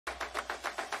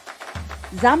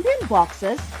Zambian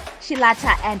boxers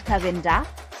Chilata and Kabinda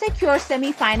secure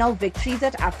semi-final victories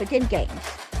at African Games.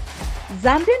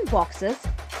 Zambian boxers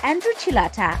Andrew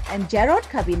Chilata and Gerald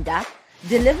Kabinda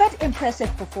delivered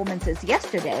impressive performances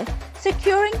yesterday,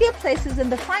 securing their places in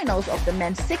the finals of the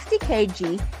men's 60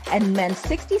 kg and men's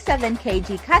 67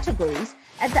 kg categories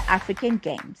at the African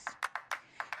Games.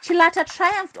 Chilata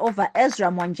triumphed over Ezra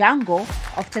Mwanjango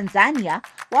of Tanzania,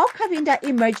 while Kabinda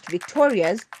emerged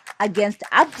victorious against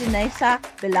Abdinesa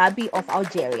Belabi of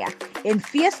Algeria in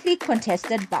fiercely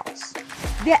contested bouts.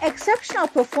 Their exceptional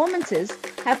performances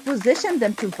have positioned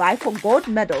them to vie for gold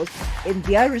medals in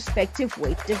their respective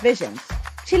weight divisions.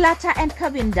 Chilata and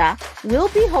Kabinda will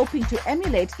be hoping to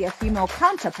emulate their female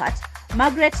counterpart,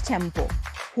 Margaret Tembo,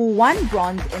 who won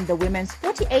bronze in the women's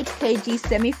 48 kg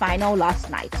semi-final last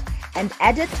night and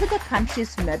added to the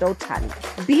country's medal tally.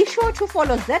 Be sure to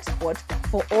follow Z Sport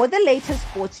for all the latest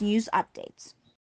sports news updates.